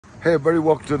Hey everybody,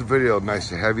 welcome to the video. Nice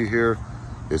to have you here.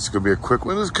 It's gonna be a quick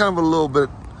one. This is kind of a little bit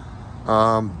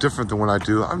different than what I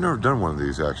do. I've never done one of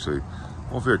these actually.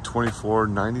 I'm over here at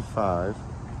 2495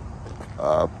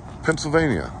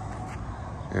 Pennsylvania.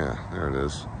 Yeah, there it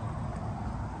is.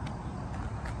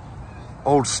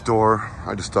 Old store.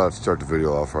 I just thought I'd start the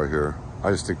video off right here. I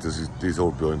just think these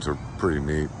old buildings are pretty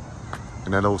neat.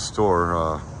 And that old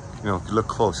store, you know, if you look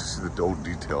close, you see the old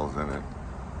details in it.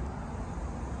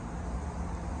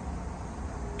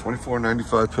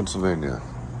 2495 Pennsylvania.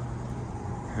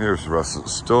 Here's the rest of the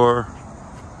store.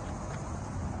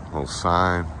 Little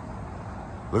sign.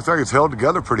 Looks like it's held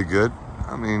together pretty good.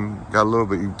 I mean, got a little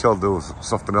bit, you can tell there was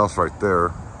something else right there.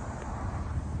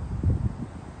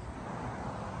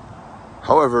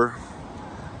 However,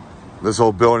 this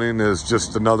whole building is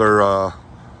just another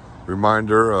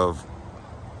reminder of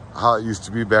how it used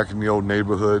to be back in the old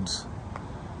neighborhoods.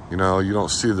 You know, you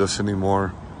don't see this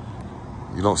anymore.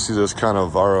 You don't see this kind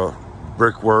of our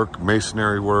brickwork,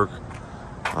 masonry work.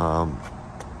 You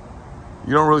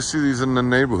don't really see these in the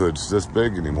neighborhoods this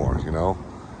big anymore, you know?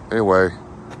 Anyway,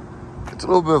 it's a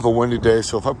little bit of a windy day,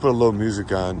 so if I put a little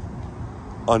music on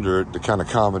under it to kind of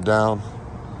calm it down,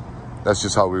 that's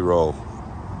just how we roll.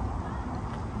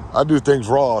 I do things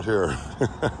raw out here.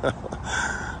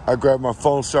 I grab my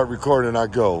phone, start recording, and I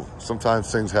go. Sometimes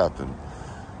things happen.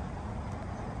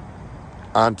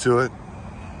 On to it.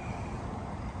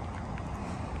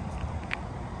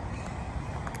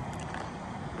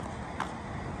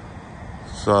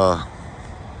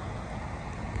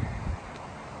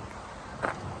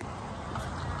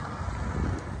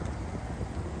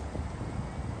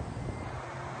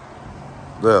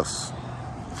 This.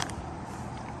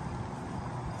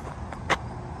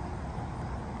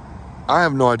 I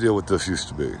have no idea what this used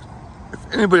to be.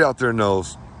 If anybody out there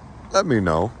knows, let me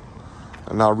know.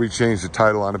 And I'll rechange the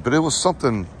title on it. But it was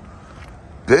something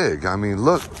big. I mean,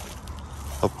 look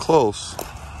up close.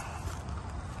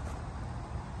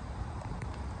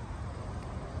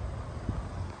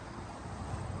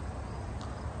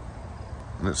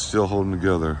 And it's still holding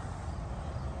together.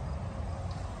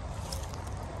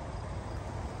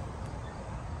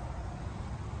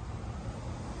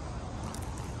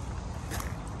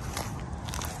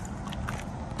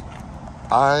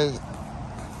 I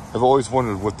have always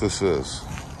wondered what this is,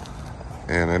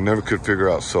 and I never could figure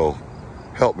out, so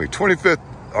help me. 25th,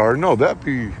 or no, that'd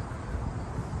be,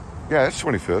 yeah, it's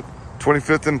 25th.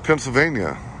 25th in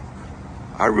Pennsylvania.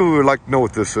 I really would like to know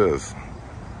what this is.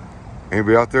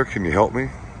 Anybody out there, can you help me?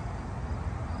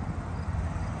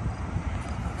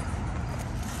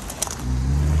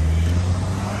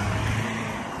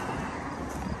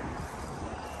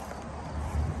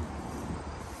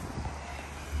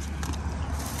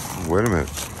 Wait a minute.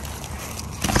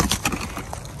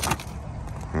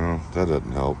 Oh, that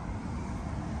doesn't help.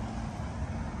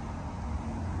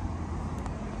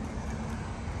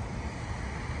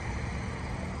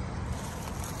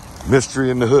 Mystery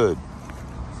in the hood.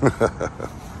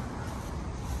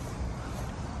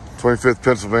 25th,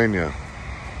 Pennsylvania.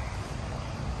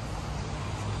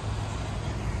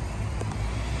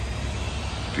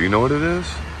 Do you know what it is?